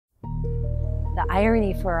The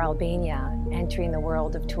irony for Albania entering the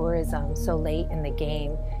world of tourism so late in the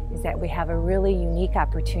game is that we have a really unique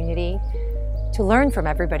opportunity to learn from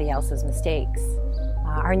everybody else's mistakes.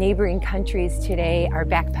 Our neighboring countries today are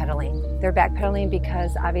backpedaling. They're backpedaling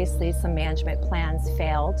because obviously some management plans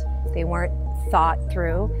failed. They weren't thought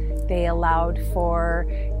through. They allowed for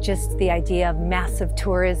just the idea of massive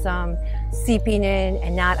tourism seeping in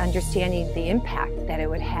and not understanding the impact that it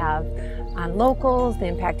would have on locals, the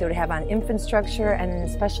impact it would have on infrastructure, and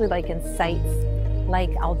especially like in sites like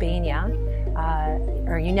Albania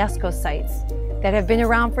or UNESCO sites that have been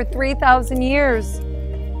around for 3,000 years.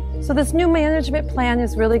 So this new management plan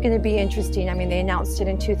is really going to be interesting. I mean, they announced it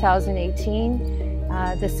in 2018.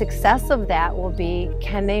 The success of that will be,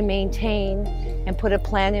 can they maintain and put a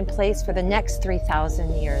plan in place for the next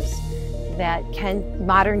 3,000 years? That can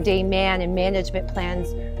modern day man and management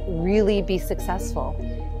plans really be successful?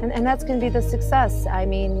 And that's going to be the success. I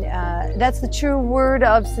mean, that's the true word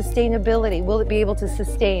of sustainability. Will it be able to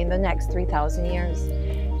sustain the next 3,000 years?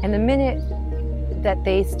 And the minute that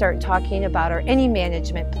they start talking about, or any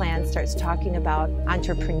management plan starts talking about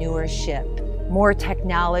entrepreneurship, more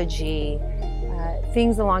technology,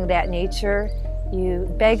 things along that nature,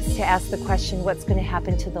 you begs to ask the question, what's going to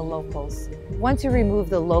happen to the locals? Once you remove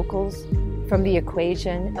the locals from the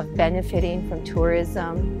equation of benefiting from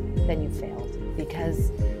tourism, then you failed.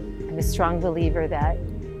 Because I'm a strong believer that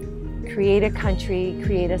create a country,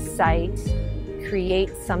 create a site, create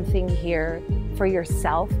something here for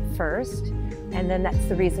yourself first, and then that's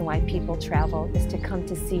the reason why people travel, is to come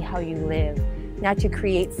to see how you live, not to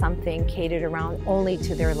create something catered around only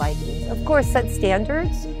to their likings. Of course, set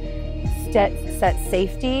standards, set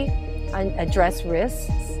safety, address risks,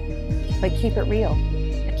 but keep it real.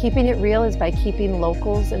 Keeping it real is by keeping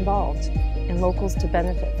locals involved and locals to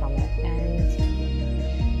benefit from it.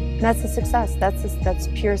 And that's a success. That's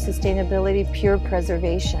pure sustainability, pure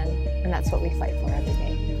preservation, and that's what we fight for every day.